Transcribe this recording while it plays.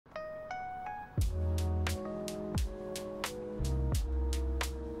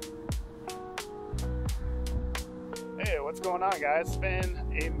going on, guys? It's been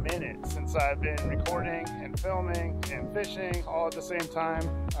a minute since I've been recording and filming and fishing all at the same time.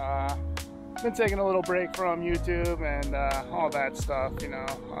 Been taking a little break from YouTube and all that stuff, you know.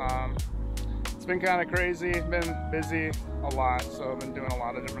 It's been kind of crazy, been busy a lot, so I've been doing a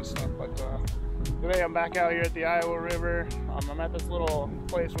lot of different stuff. But today I'm back out here at the Iowa River. I'm at this little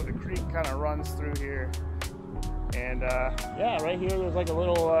place where the creek kind of runs through here. And yeah, right here there's like a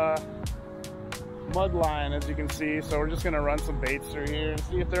little mud line, as you can see. So we're just gonna run some baits through here and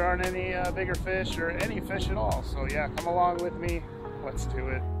see if there aren't any bigger fish or any fish at all. So yeah, come along with me. Let's do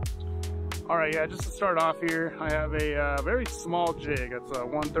it. All right, yeah, just to start off here, I have a very small jig. It's a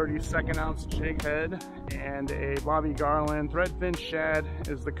 1/32 ounce jig head and a Bobby Garland threadfin shad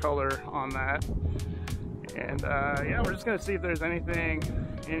is the color on that. And yeah, we're just gonna see if there's anything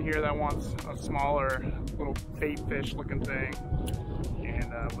in here that wants a smaller little bait fish looking thing.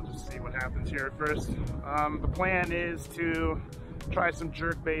 And we'll just see what happens here at first. The plan is to try some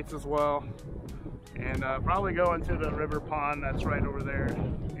jerk baits as well, and probably go into the river pond that's right over there.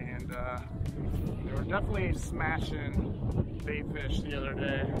 And they were definitely smashing bait fish the other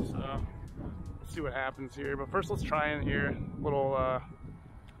day, so let's see what happens here. But first, let's try in here. A little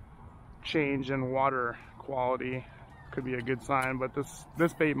change in water quality could be a good sign, but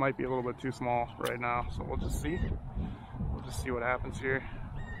this bait might be a little bit too small right now, so we'll just see. We'll just see what happens here.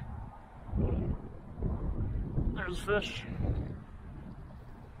 There's a fish.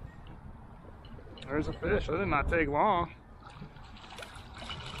 There's a fish. That did not take long.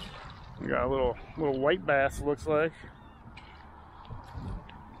 We got a little white bass, looks like.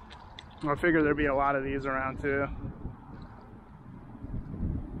 I figured there'd be a lot of these around too.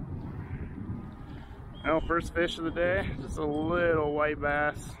 Well, first fish of the day, just a little white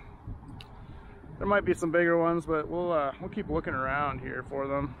bass. There might be some bigger ones, but we'll keep looking around here for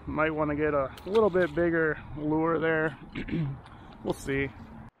them. Might want to get a little bit bigger lure there. We'll see.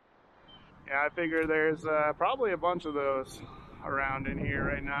 Yeah, I figure there's probably a bunch of those around in here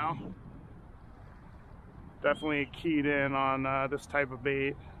right now. Definitely keyed in on this type of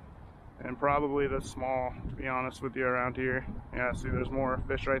bait, and probably this small, to be honest with you, around here. Yeah, see, there's more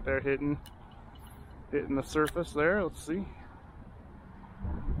fish right there hitting the surface there. Let's see.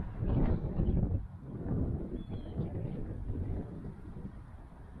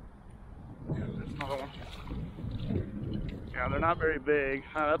 Yeah, there's another one. Yeah, they're not very big.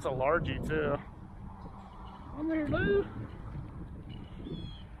 That's a largie too. Come here, dude.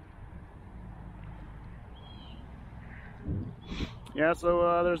 Yeah,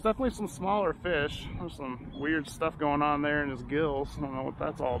 so there's definitely some smaller fish. There's some weird stuff going on there in his gills. I don't know what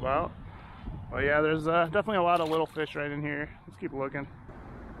that's all about. But yeah, there's definitely a lot of little fish right in here. Let's keep looking.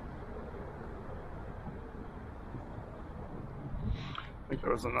 I think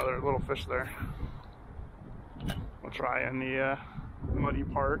there was another little fish there. We'll try in the muddy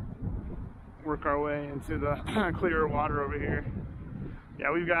part, work our way into the clearer water over here.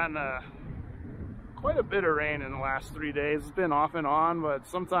 Yeah, we've gotten quite a bit of rain in the last 3 days. It's been off and on, but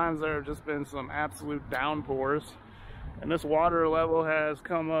sometimes there have just been some absolute downpours. And this water level has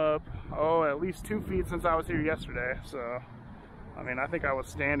come up, oh, at least 2 feet since I was here yesterday. So, I mean, I think I was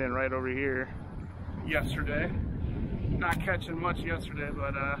standing right over here yesterday. Not catching much yesterday,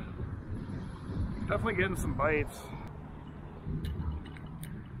 but definitely getting some bites.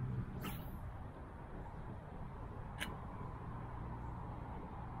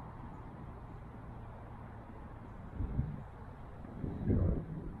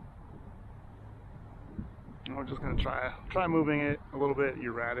 We're just gonna try moving it a little bit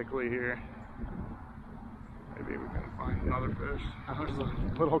erratically here. Maybe we can find another fish. There's a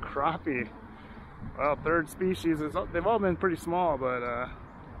little crappie. Well, third species. They've all been pretty small, but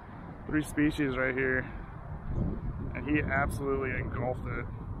 3 species right here. And he absolutely engulfed it.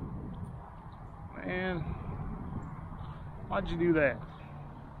 Man, why'd you do that?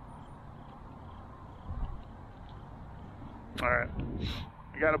 All right,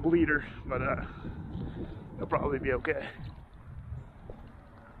 we got a bleeder, but he'll probably be okay.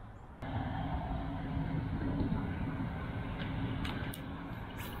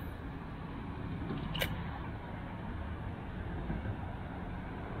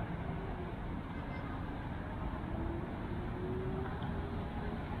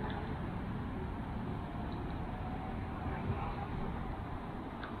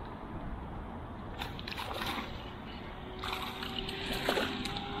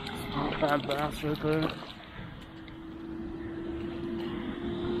 Bad bass right there.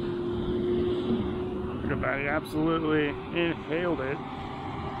 Look at that, he absolutely inhaled it.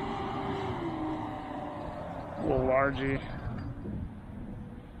 A little largie.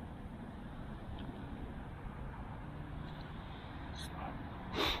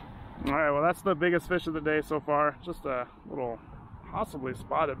 that's the biggest fish of the day so far. Just a little, possibly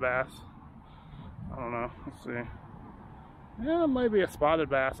spotted bass. I don't know. Let's see. Yeah, it might be a spotted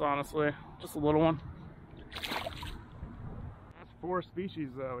bass, honestly. Just a little one. That's 4 species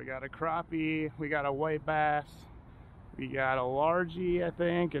though. We got a crappie, we got a white bass, we got a largie, I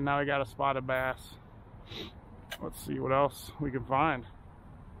think, and now we got a spotted bass. Let's see what else we can find.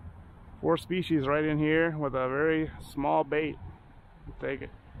 4 species right in here with a very small bait. We'll take it.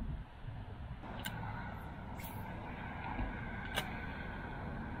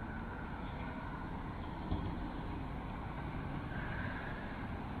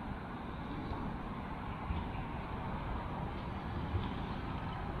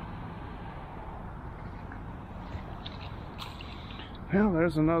 Well,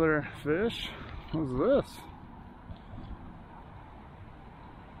 there's another fish. What's this?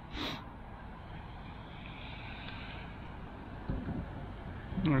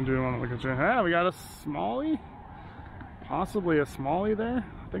 I'm gonna do one look at you. Ah, we got a smallie. Possibly a smallie there.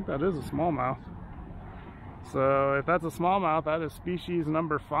 I think that is a smallmouth. So if that's a smallmouth, that is species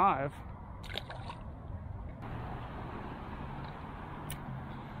number 5.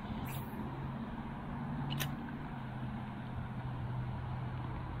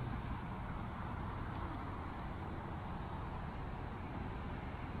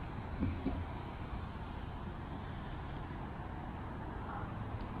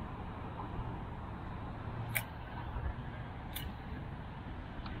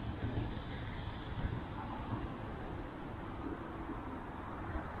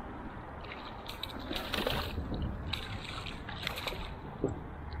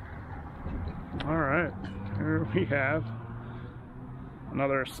 All right, here we have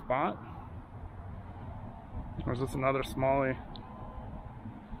another spot. Or is this another smallie?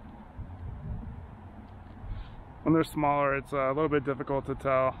 When they're smaller, it's a little bit difficult to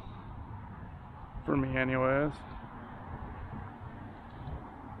tell, for me anyways.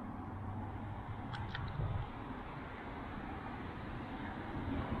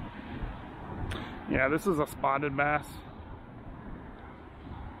 Yeah, this is a spotted bass.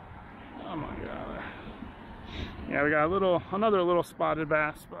 Oh my god. Yeah, we got another little spotted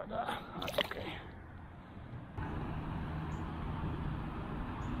bass, but that's okay.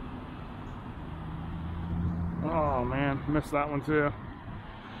 Oh man, missed that one too.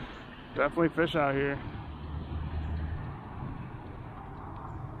 Definitely fish out here.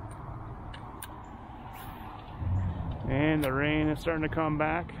 And the rain is starting to come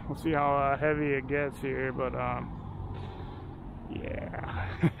back. We'll see how heavy it gets here, but yeah.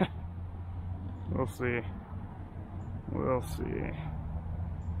 We'll see. We'll see.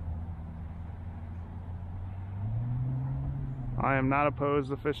 I am not opposed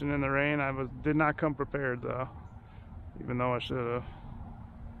to fishing in the rain. Did not come prepared though, even though I should have.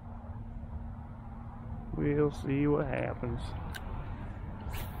 We'll see what happens.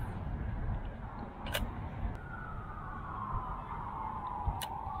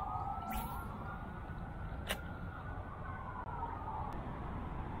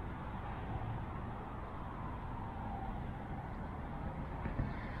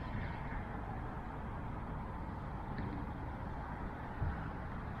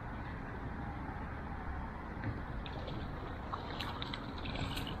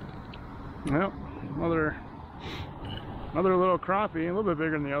 Well, another little crappie, a little bit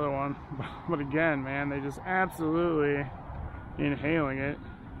bigger than the other one, but again, man, they just absolutely inhaling it.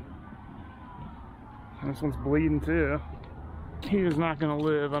 And this one's bleeding too. He is not gonna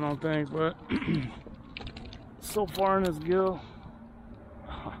live, I don't think, but so far in his gill.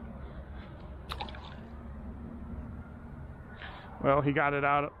 Well, he got it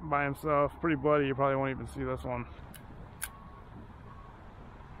out by himself. Pretty bloody, you probably won't even see this one.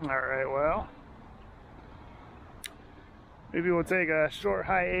 Alright, well, maybe we'll take a short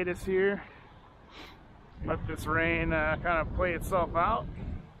hiatus here. Let this rain kind of play itself out.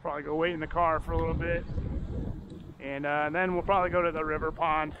 Probably go wait in the car for a little bit. And then we'll probably go to the river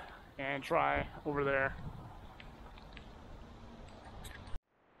pond and try over there.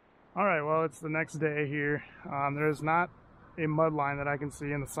 Alright, well, it's the next day here. There's not a mudline that I can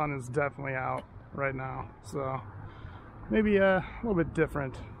see, and the sun is definitely out right now. So maybe a little bit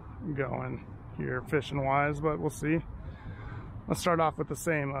different going here fishing wise, but we'll see. Let's start off with the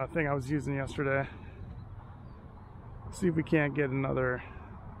same thing I was using yesterday. See if we can't get another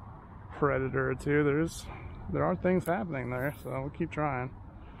predator or two. There are things happening there, so we'll keep trying.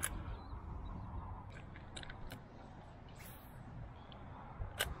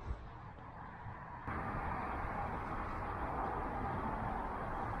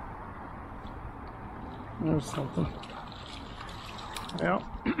 There's something. Yep.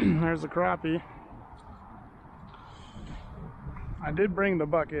 There's a crappie. I did bring the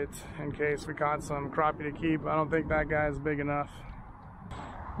bucket in case we caught some crappie to keep. I don't think that guy's big enough.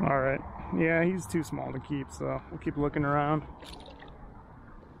 All right, yeah, he's too small to keep, so we'll keep looking around.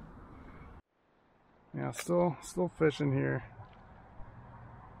 Yeah, still fishing here.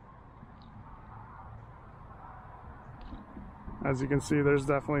 As you can see, there's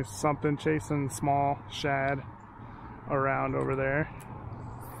definitely something chasing small shad around over there.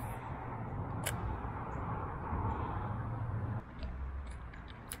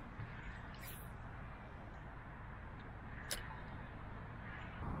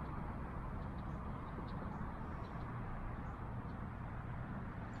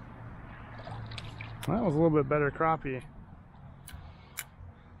 That was a little bit better crappie.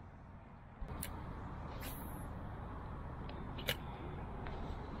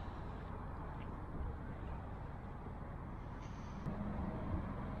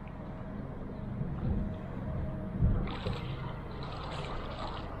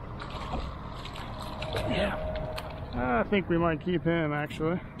 Yeah, I think we might keep him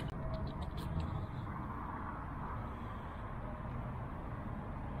actually.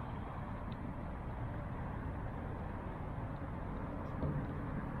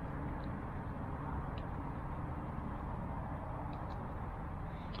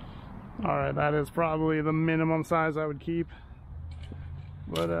 All right, that is probably the minimum size I would keep,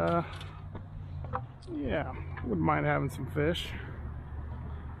 but yeah, wouldn't mind having some fish.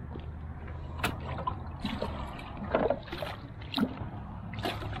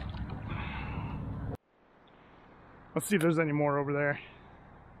 Let's see if there's any more over there.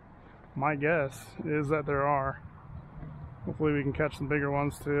 My guess is that there are. Hopefully we can catch some bigger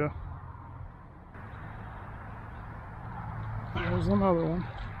ones too. There's another one.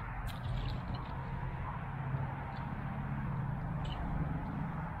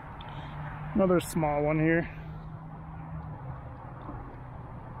 Another small one here.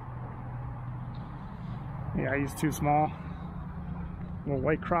 Yeah, he's too small. Little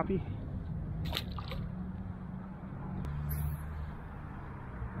white crappie.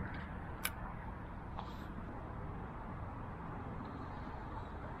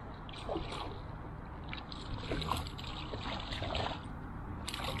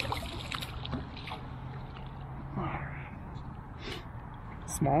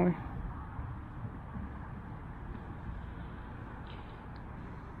 Smallie.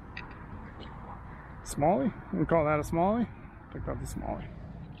 Smallie? We call that a smallie? I think that's a smallie.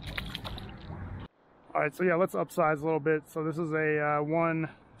 Alright, so yeah, let's upsize a little bit. So this is a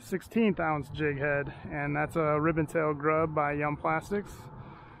 1/16 ounce jig head, and that's a ribbon tail grub by Yum Plastics.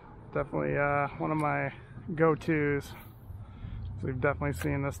 Definitely one of my go-tos. So you've definitely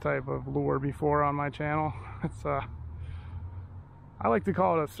seen this type of lure before on my channel. It's I like to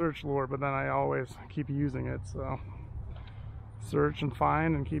call it a search lure, but then I always keep using it. So search and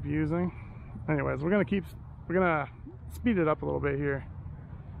find and keep using. Anyways, we're gonna speed it up a little bit here.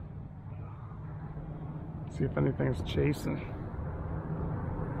 See if anything's chasing.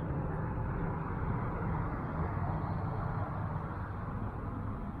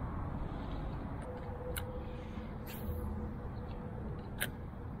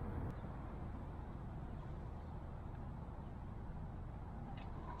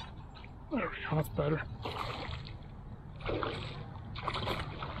 There we go, that's better.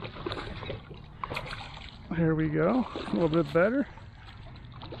 Here we go, a little bit better.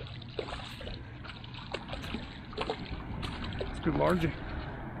 It's good largie.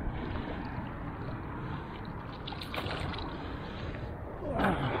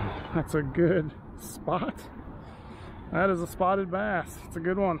 Wow, that's a good spot. That is a spotted bass. It's a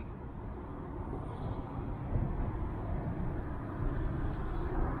good one.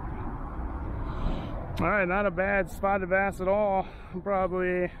 All right, not a bad spotted bass at all.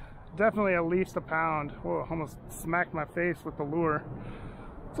 Probably, definitely at least a pound. Whoa, almost smacked my face with the lure.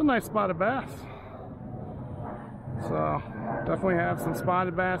 It's a nice spotted bass. So, definitely have some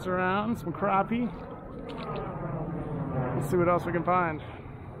spotted bass around, some crappie. Let's see what else we can find.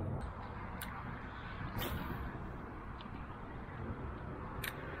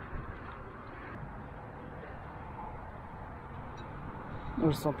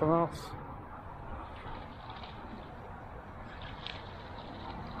 There's something else.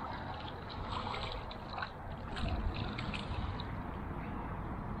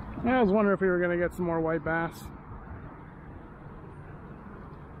 Yeah, I was wondering if we were going to get some more white bass.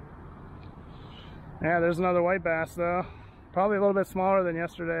 Yeah, there's another white bass though. Probably a little bit smaller than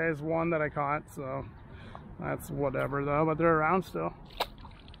yesterday's one that I caught, so that's whatever though, but they're around still.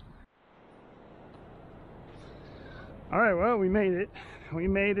 All right, well, we made it. We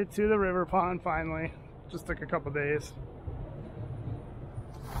made it to the river pond finally. Just took a couple days.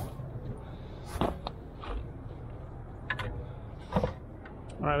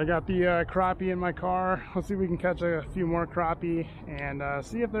 All right, I got the crappie in my car. Let's see if we can catch a few more crappie and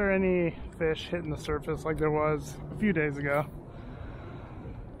see if there are any fish hitting the surface like there was a few days ago.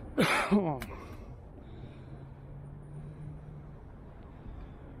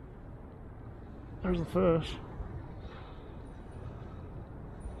 There's a fish.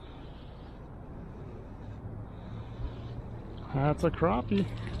 That's a crappie.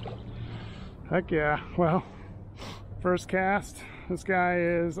 Heck yeah. Well, first cast. This guy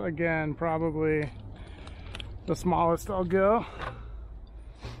is, again, probably the smallest I'll go.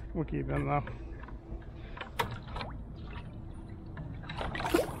 We'll keep him though.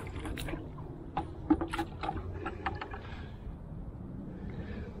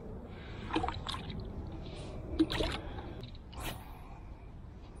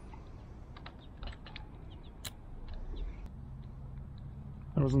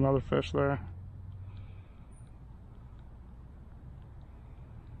 There was another fish there.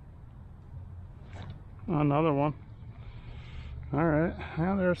 Another one. All right,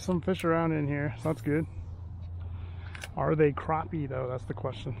 now there's some fish around in here, so that's good. Are they crappie though? That's the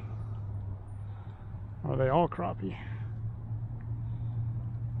question. Are they all crappie?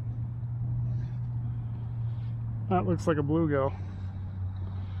 That looks like a bluegill.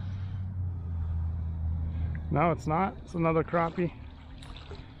 No, it's not. It's another crappie.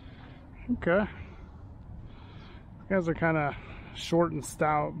 Okay. These guys are kind of short and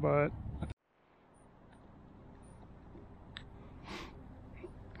stout, but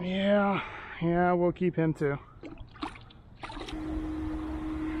yeah, we'll keep him too.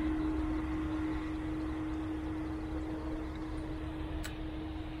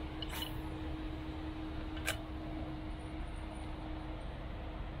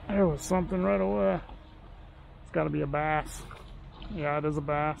 There was something right away. It's got to be a bass. Yeah, it is a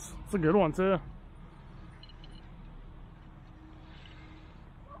bass. It's a good one too.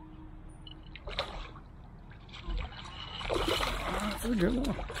 That's a good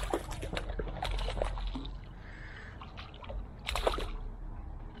one.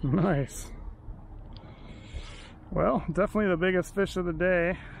 Nice. Well, definitely the biggest fish of the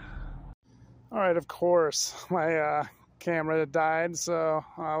day. All right, of course, my camera died, so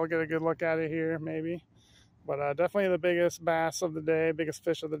we'll get a good look at it here, maybe. But definitely the biggest bass of the day, biggest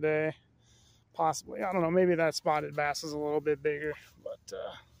fish of the day. Possibly, I don't know, maybe that spotted bass is a little bit bigger, but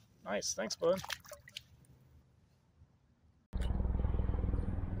nice. Thanks, bud.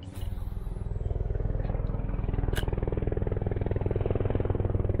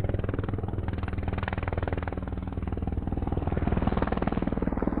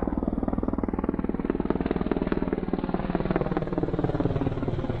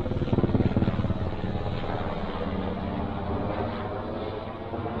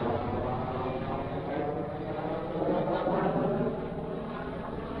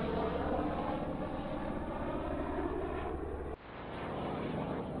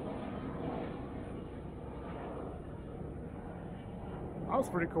 That was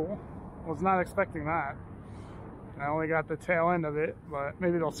pretty cool. Was not expecting that. I only got the tail end of it, but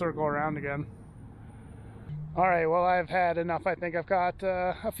maybe they'll circle around again. All right, well, I've had enough. I think I've got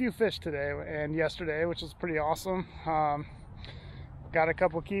a few fish today and yesterday, which is pretty awesome. Got a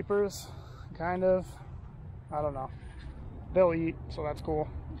couple keepers, kind of. I don't know. They'll eat, so that's cool.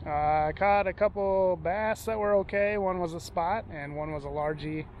 I caught a couple bass that were okay. One was a spot and one was a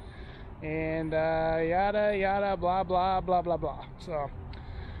largie. And yada yada blah blah blah blah blah. So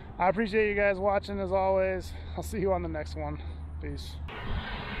I appreciate you guys watching as always. I'll see you on the next one. Peace.